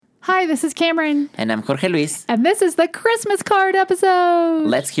Hi, this is Cameron. And I'm Jorge Luis. And this is the Christmas card episode.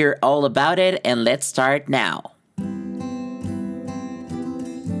 Let's hear all about it, and let's start now.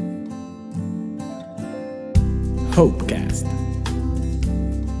 Hopecast.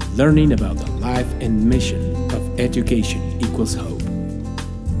 Learning about the life and mission of education equals hope.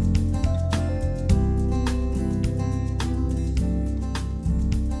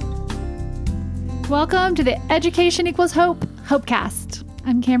 Welcome to the Education Equals Hope Hopecast.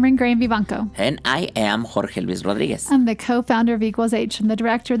 I'm Cameron Graham Vivanco. And I am Jorge Luis Rodriguez. I'm the co-founder of Equals H and the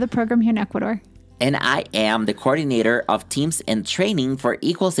director of the program here in Ecuador. And I am the coordinator of teams and training for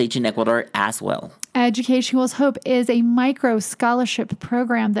Equals H in Ecuador as well. Education Equals Hope is a micro scholarship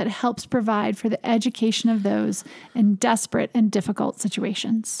program that helps provide for the education of those in desperate and difficult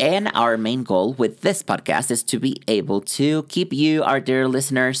situations. And our main goal with this podcast is to be able to keep you, our dear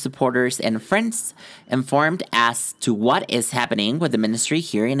listeners, supporters, and friends informed as to what is happening with the ministry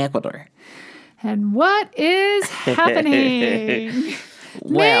here in Ecuador. And what is happening?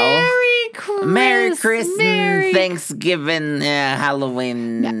 Well, Merry Christmas, Thanksgiving,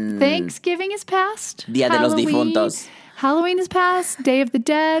 Halloween. Yeah, Thanksgiving is past. Dia de los Difuntos. Halloween is past. Day of the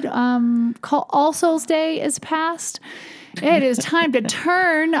Dead. All Souls Day is past. It is time to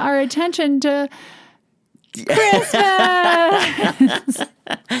turn our attention to Christmas.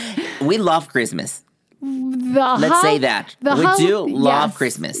 We love Christmas. Let's say that. We do love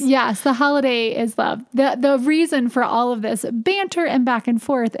Christmas. Yes, the holiday is love. The reason for all of this banter and back and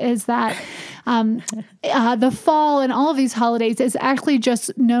forth is that the fall and all of these holidays is actually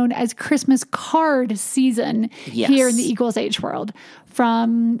just known as Christmas card season here in the Equals H world.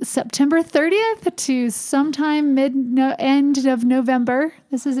 From September 30th to sometime end of November.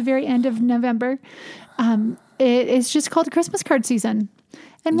 This is the very end of November. It is just called Christmas card season.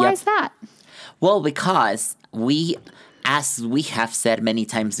 And why is that? Well, because as we have said many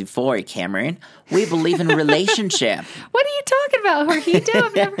times before, Cameron, we believe in relationship. What are you talking about, Jorge?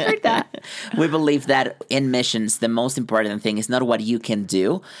 I've never heard that. We believe that in missions, the most important thing is not what you can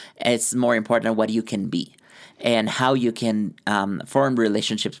do. It's more important what you can be and how you can form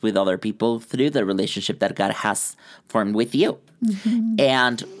relationships with other people through the relationship that God has formed with you. Mm-hmm.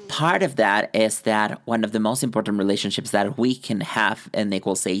 And part of that is that one of the most important relationships that we can have in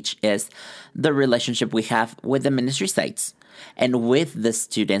Equals H is the relationship we have with the ministry sites and with the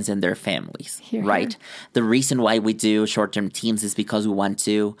students and their families, right? The reason why we do short-term teams is because we want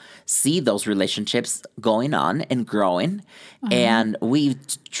to see those relationships going on and growing. And we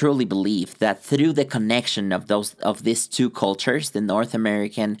truly believe that through the connection of these two cultures, the North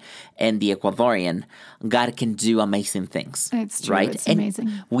American and the Ecuadorian, God can do amazing things. It's true. Right? It's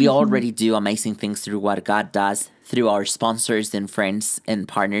amazing. We already do amazing things through what God does through our sponsors and friends and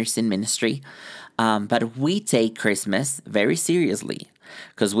partners in ministry. But we take Christmas very seriously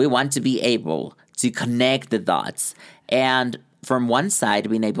because we want to be able to connect the dots. And from one side,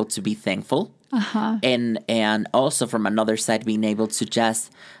 being able to be thankful. And also from another side, being able to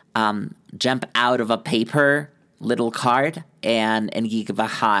just jump out of a paper little card and give a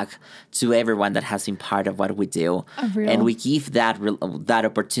hug to everyone that has been part of what we do. And we give that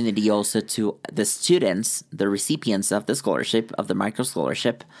opportunity also to the students, the recipients of the scholarship, of the micro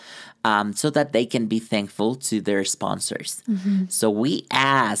scholarship, so that they can be thankful to their sponsors. Mm-hmm. So we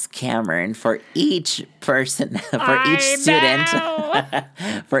ask Cameron for each person, for each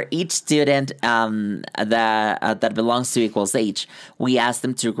student that belongs to Equals H, we ask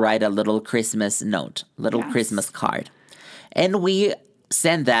them to write a little Christmas note, Christmas card. And we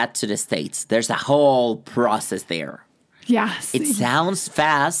send that to the States. There's a whole process there. Yes. It sounds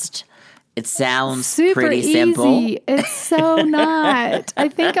fast. It sounds super pretty easy. simple. It's so not. I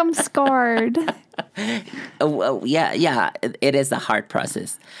think I'm scarred. Yeah, it is a hard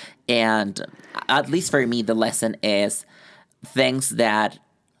process. And at least for me, the lesson is things that,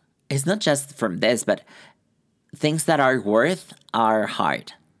 it's not just from this, but things that are worth are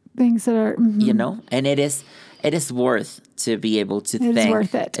hard. Things that are, you know, and it is worth to be able to thank. It's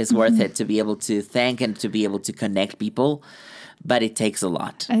worth it. It's worth it to be able to thank and to be able to connect people. But it takes a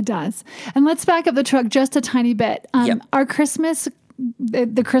lot. It does. And let's back up the truck just a tiny bit. Our Christmas,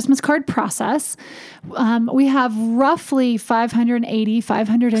 the Christmas card process, we have roughly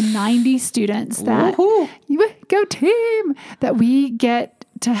 590 students that, go team, that we get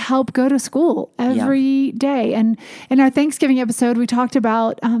to help go to school every day. And in our Thanksgiving episode, we talked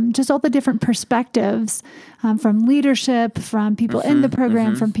about just all the different perspectives from leadership, from people in the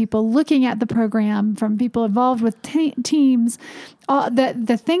program, from people looking at the program, from people involved with teams,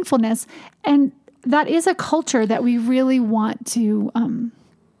 the thankfulness. And that is a culture that we really want to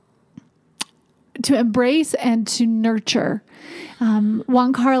to embrace and to nurture.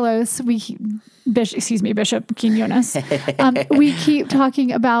 Juan Carlos, Bishop Quinones, we keep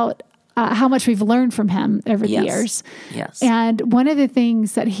talking about how much we've learned from him over the years. Yes. And one of the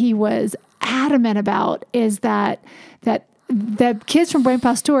things that he was adamant about is that the kids from Buen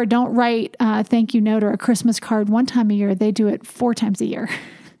Pastor don't write a thank you note or a Christmas card one time a year. They do it 4 times a year.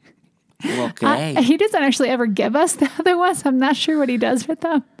 Okay. He doesn't actually ever give us the other ones. I'm not sure what he does with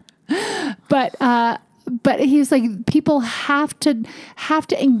them. But he was like, people have to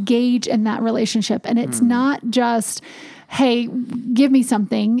engage in that relationship. And it's not just, hey, give me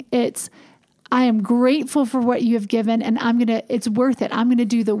something. It's, I am grateful for what you have given, and it's worth it. I'm going to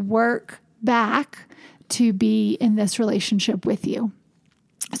do the work back to be in this relationship with you.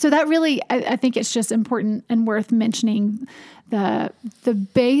 So that really, I think it's just important and worth mentioning the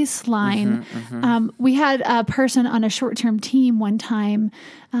baseline. We had a person on a short-term team one time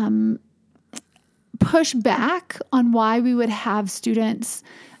push back on why we would have students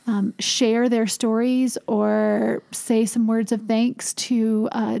share their stories or say some words of thanks to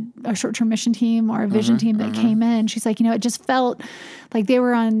a short-term mission team or a vision team that came in. She's like, it just felt like they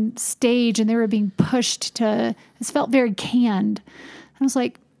were on stage and they were being pushed to, it felt very canned. I was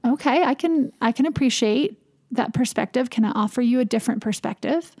like, okay, I can appreciate that perspective. Can I offer you a different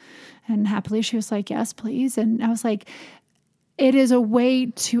perspective? And happily she was like, yes, please. And I was like, it is a way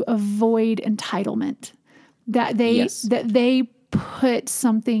to avoid entitlement that they put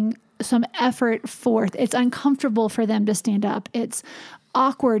some effort forth. It's uncomfortable for them to stand up. It's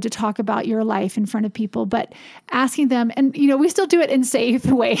awkward to talk about your life in front of people, but asking them, and we still do it in safe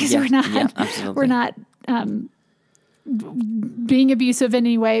ways. Yeah, We're not being abusive in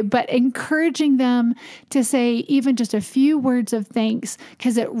any way, but encouraging them to say even just a few words of thanks,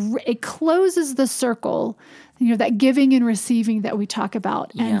 because it closes the circle, that giving and receiving that we talk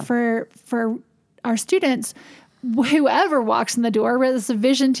about. Yeah. And for our students, whoever walks in the door, whether it's a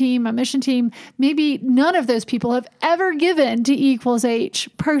vision team, a mission team, maybe none of those people have ever given to E=H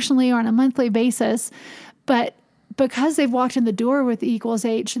personally or on a monthly basis, but because they've walked in the door with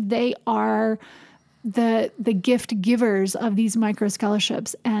E=H, they are the gift givers of these micro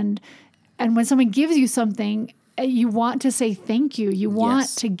scholarships. And when someone gives you something, you want to say thank you. You want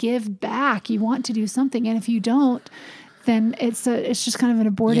to give back. You want to do something. And if you don't, then it's just kind of an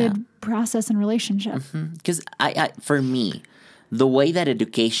aborted process and relationship. Because for me, the way that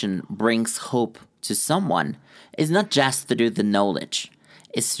education brings hope to someone is not just through the knowledge,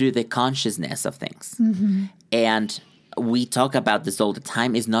 it's through the consciousness of things. And we talk about this all the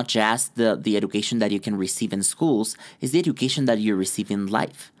time. It's not just the education that you can receive in schools, it's the education that you receive in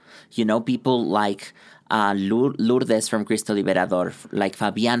life. People like Lourdes from Cristo Liberador, like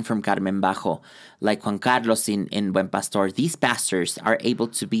Fabian from Carmen Bajo, like Juan Carlos in Buen Pastor. These pastors are able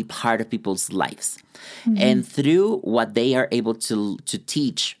to be part of people's lives. And through what they are able to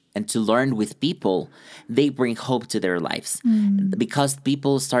teach and to learn with people, they bring hope to their lives. Because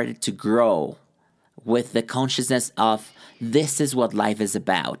people started to grow with the consciousness of, this is what life is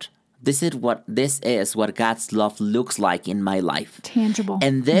about. This is what God's love looks like in my life. Tangible.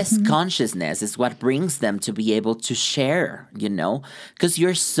 And this consciousness is what brings them to be able to share, because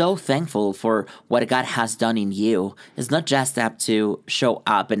you're so thankful for what God has done in you. It's not just up to show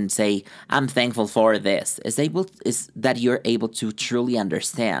up and say, I'm thankful for this. It's that you're able to truly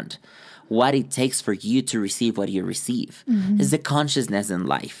understand what it takes for you to receive what you receive. Is the consciousness in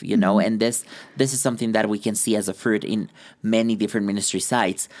life, and this is something that we can see as a fruit in many different ministry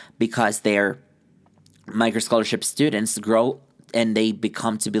sites, because their micro scholarship students grow and they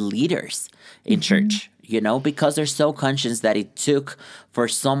become to be leaders in church, because they're so conscious that it took for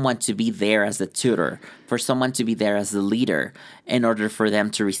someone to be there as a tutor, for someone to be there as a leader in order for them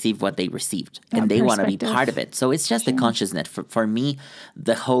to receive what they received. And they want to be part of it. So it's just the consciousness. For me,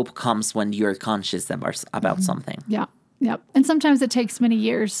 the hope comes when you're conscious about something. Yeah. Yep. And sometimes it takes many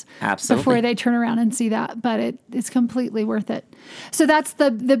years before they turn around and see that, but it's completely worth it. So that's the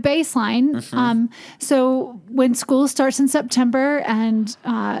baseline. So when school starts in September and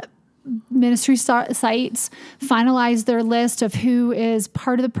ministry sites finalize their list of who is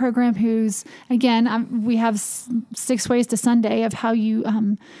part of the program, who's, again, we have 6 ways to Sunday of how you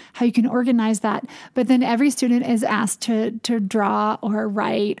can organize that. But then every student is asked to draw or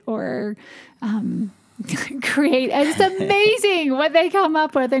write or create. And it's amazing what they come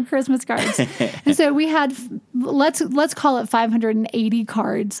up with in Christmas cards. And so we had, let's call it 580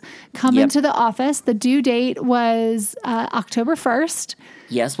 cards come into the office. The due date was October 1st.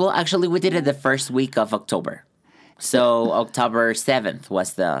 Yes, well, actually, we did it the first week of October. So October 7th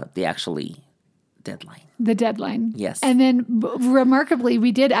was the actually deadline. The deadline. Yes. And then remarkably,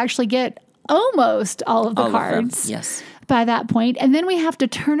 we did actually get almost all of the All of them, cards yes. by that point. And then we have to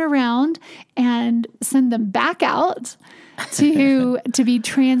turn around and send them back out to be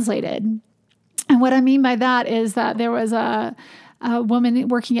translated. And what I mean by that is that there was a woman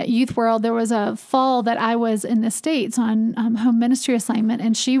working at Youth World. There was a fall that I was in the States on home ministry assignment,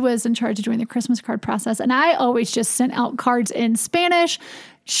 and she was in charge of doing the Christmas card process. And I always just sent out cards in Spanish.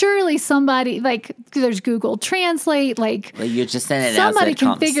 Surely somebody, like, there's Google Translate, like, Well, you just send it somebody as it can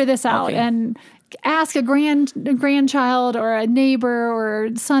comes. figure this out Okay. and ask a grandchild or a neighbor or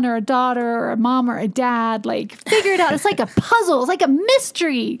a son or a daughter or a mom or a dad, like, figure it out. It's like a puzzle. It's like a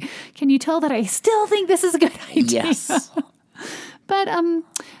mystery. Can you tell that I still think this is a good idea? Yes. But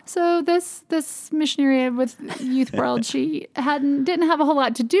so this missionary with Youth World, she didn't have a whole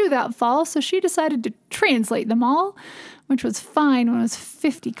lot to do that fall, so she decided to translate them all, which was fine when it was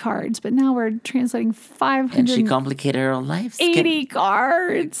 50 cards. But now we're translating And 580 she complicated her own life.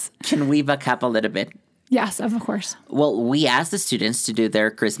 cards. Can we back up a little bit? Yes, of course. Well, we asked the students to do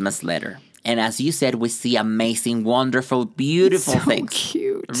their Christmas letter. And as you said, we see amazing, wonderful, beautiful So things.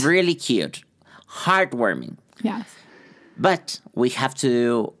 cute. Really cute. Heartwarming. Yes. But we have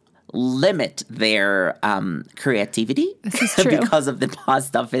to limit their creativity This is true. because of the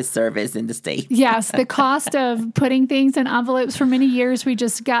post office service in the States. Yes, the cost of putting things in envelopes for many years, we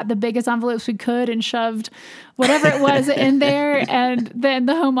just got the biggest envelopes we could and shoved whatever it was in there. And then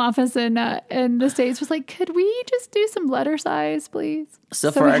the home office in the States was like, could we just do some letter size, please? So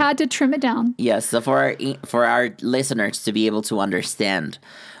So for we our- had to trim it down. Yes, so for our listeners to be able to understand,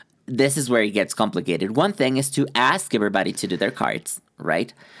 this is where it gets complicated. One thing is to ask everybody to do their cards,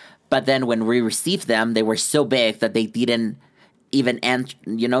 right? But then when we received them, they were so big that they didn't even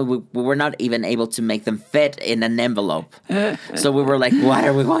we were not even able to make them fit in an envelope. So we were like, what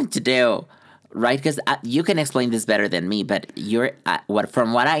are we going to do? Right? Because you can explain this better than me, but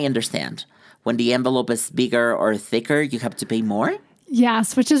from what I understand, when the envelope is bigger or thicker, you have to pay more.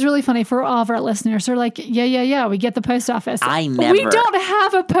 Yes, which is really funny for all of our listeners. They're like, yeah, we get the post office. I We never- don't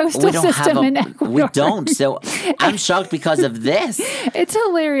have a postal system in Ecuador. We don't. So I'm shocked because of this. It's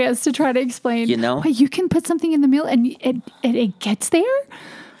hilarious to try to explain. You know? Wait, you can put something in the mail and it gets there?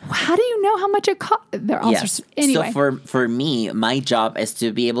 How do you know how much it costs? They're all Yes. anyway. So for me, my job is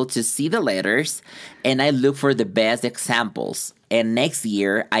to be able to see the letters, and I look for the best examples. And next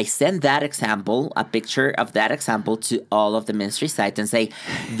year, I send that example, a picture of that example, to all of the ministry sites and say,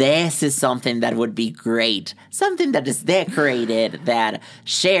 this is something that would be great. Something that is decorated, that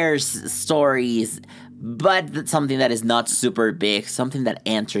shares stories, but something that is not super big, something that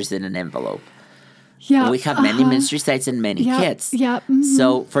enters in an envelope. yeah, We have many ministry sites and many Yep, kids. yep, mhm.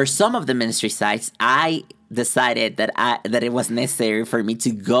 So for some of the ministry sites, I decided that it was necessary for me to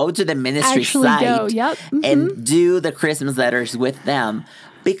go to the ministry Actually site go, yep, and do the Christmas letters with them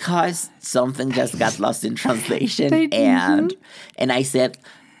because something just got lost in translation. And I said,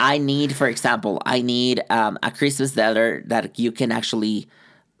 I need a Christmas letter that you can actually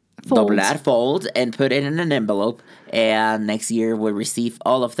fold and put it in an envelope, and next year we'll receive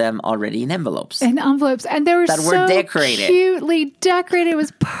all of them already in envelopes. in envelopes, and they were That were so decorated. cutely decorated. It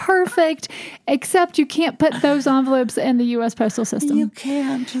was perfect, except you can't put those envelopes in the U.S. postal system. You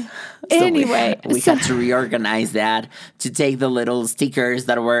can't. Anyway, we so- had to reorganize that to take the little stickers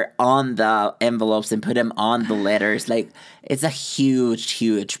that were on the envelopes and put them on the letters. Like, it's a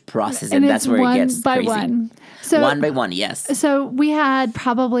huge process, and that's it's where one it gets by crazy. one. So One by one, yes. So we had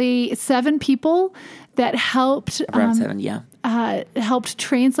probably 7 people that helped Around 7, yeah. helped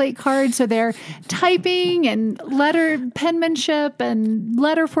translate cards. So they're typing and letter penmanship and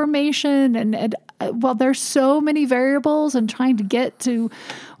letter formation. And there's so many variables and trying to get to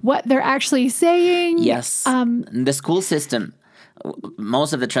what they're actually saying. Yes. The school system,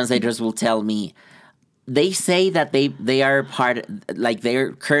 most of the translators will tell me, they say that they are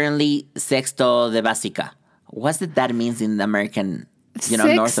they're currently sexto de básica. What's that means in the American,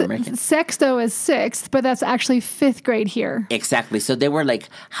 North American? Sexto is 6th, but that's actually 5th grade here. Exactly. So they were like,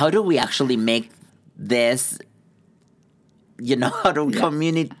 how do we actually make this, how to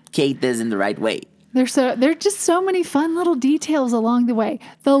communicate this in the right way? There are just so many fun little details along the way.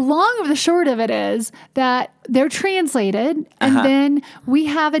 The long of the short of it is that they're translated, and then we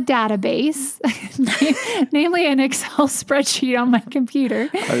have a database, namely an Excel spreadsheet on my computer.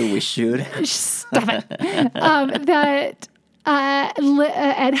 Or we should. Stop it. That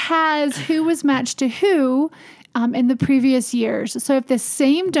it has who was matched to who in the previous years. So if the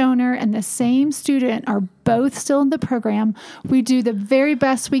same donor and the same student are both still in the program, we do the very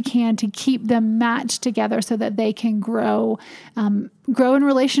best we can to keep them matched together so that they can grow in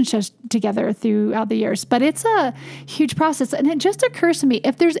relationships together throughout the years. But it's a huge process. And it just occurs to me,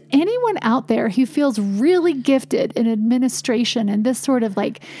 if there's anyone out there who feels really gifted in administration and this sort of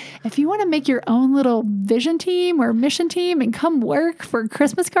like, if you want to make your own little vision team or mission team and come work for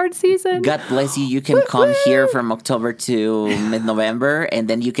Christmas card season. God bless you. You can come here from October to mid-November, and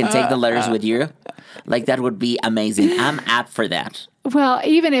then you can take the letters with you. Like, that would be amazing. I'm apt for that. Well,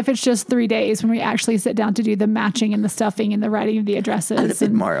 even if it's just 3 days when we actually sit down to do the matching and the stuffing and the writing of the addresses. A little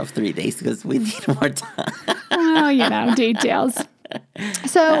bit more of 3 days because we need more time. Well, details.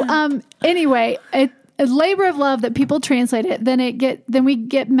 So anyway, a labor of love that people translate it. Then we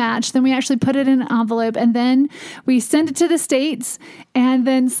get matched. Then we actually put it in an envelope, and then we send it to the States. And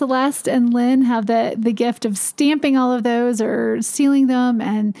then Celeste and Lynn have the gift of stamping all of those or sealing them.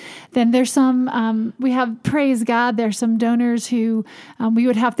 And then there's some. We have, praise God, there's some donors who we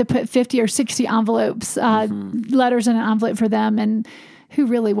would have to put 50 or 60 envelopes, letters in an envelope for them, and who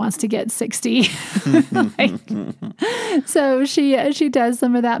really wants to get 60? So she does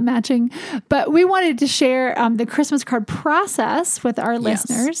some of that matching. But we wanted to share the Christmas card process with our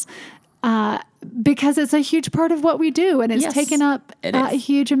listeners because it's a huge part of what we do, and it's taken up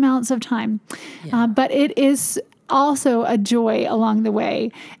huge amounts of time. Yeah. But it is also a joy along the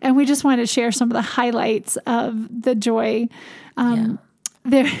way. And we just wanted to share some of the highlights of the joy.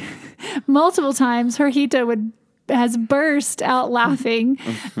 There, multiple times, Jorgito has burst out laughing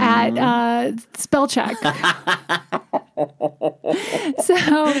at spell check.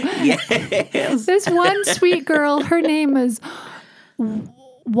 So this one sweet girl, her name is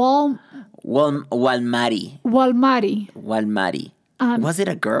Walmari. Was it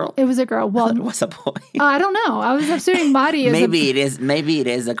a girl? It was a girl. I thought it was a boy. I don't know. I was assuming Mari is Maybe it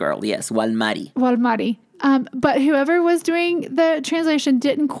is a girl. Yes, Walmari. But whoever was doing the translation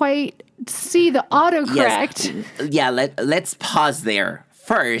didn't quite see the autocorrect. Yes. Yeah, let's pause there.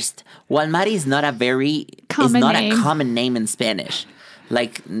 First, Walmari is not a common name in Spanish.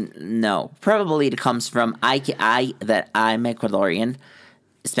 Like, no. Probably it comes from I'm Ecuadorian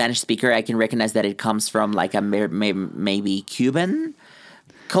Spanish speaker. I can recognize that it comes from like a maybe Cuban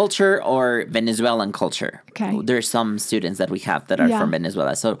culture or Venezuelan culture. Okay. There's some students that we have that are from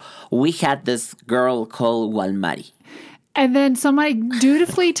Venezuela. So we had this girl called Walmari. And then somebody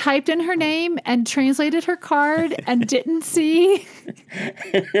dutifully typed in her name and translated her card and didn't see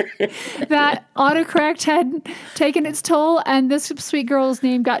that autocorrect had taken its toll, and this sweet girl's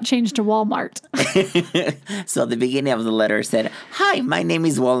name got changed to Walmart. So the beginning of the letter said, "Hi, my name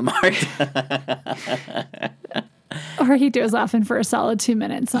is Walmart." Jorgito was laughing for a solid 2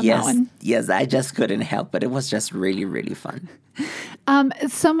 minutes on that one. Yes, I just couldn't help, but it was just really, really fun.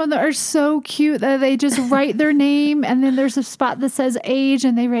 Some of them are so cute that they just write their name, and then there's a spot that says age,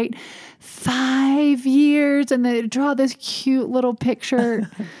 and they write 5 years, and they draw this cute little picture.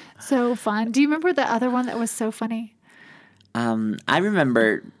 So fun. Do you remember the other one that was so funny? I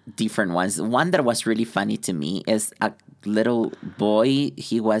remember different ones. One that was really funny to me is a little boy.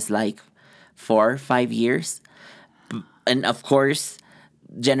 He was like 4 or 5 years. And of course,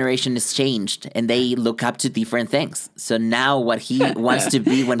 generation has changed and they look up to different things. So now what he wants to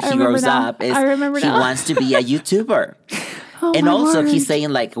be when he grows up is he wants to be a YouTuber. And also he's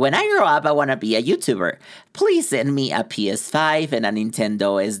saying like, when I grow up, I want to be a YouTuber. Please send me a PS5 and a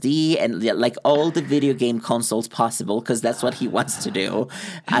Nintendo SD and like all the video game consoles possible, because that's what he wants to do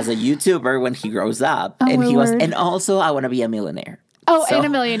as a YouTuber when he grows up. And also I want to be a millionaire. And a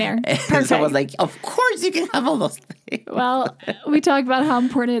millionaire. Perfect. So I was like, of course you can have all those things. Well, we talked about how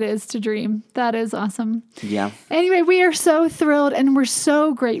important it is to dream. That is awesome. Yeah. Anyway, we are so thrilled and we're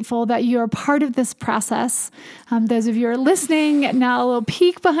so grateful that you are part of this process. Those of you who are listening, now a little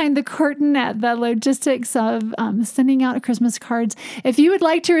peek behind the curtain at the logistics of sending out Christmas cards. If you would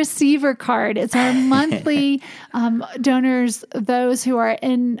like to receive a card, it's our monthly donors, those who are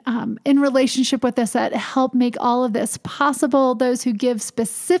in relationship with us that help make all of this possible, those who give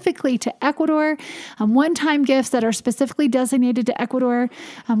specifically to Ecuador, one-time gifts that are specifically designated to Ecuador.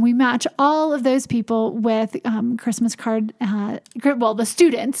 We match all of those people with Christmas card, the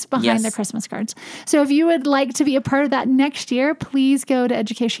students behind the Christmas cards. So if you would like to be a part of that next year, please go to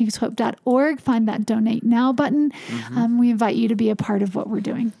educationequipshope.org, find that donate now button. We invite you to be a part of what we're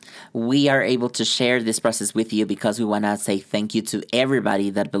doing. We are able to share this process with you because we want to say thank you to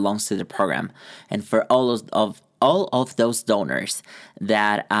everybody that belongs to the program and for all of those donors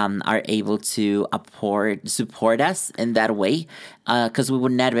that are able to support us in that way, because we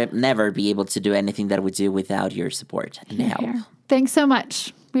would never be able to do anything that we do without your support and help. Thanks so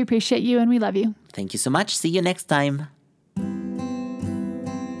much. We appreciate you and we love you. Thank you so much. See you next time.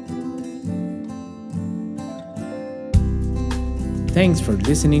 Thanks for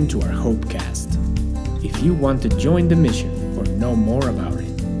listening to our Hopecast. If you want to join the mission or know more about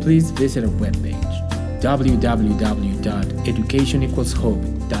it, please visit our webpage,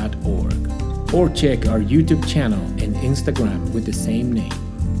 www.educationequalshope.org, or check our YouTube channel and Instagram with the same name.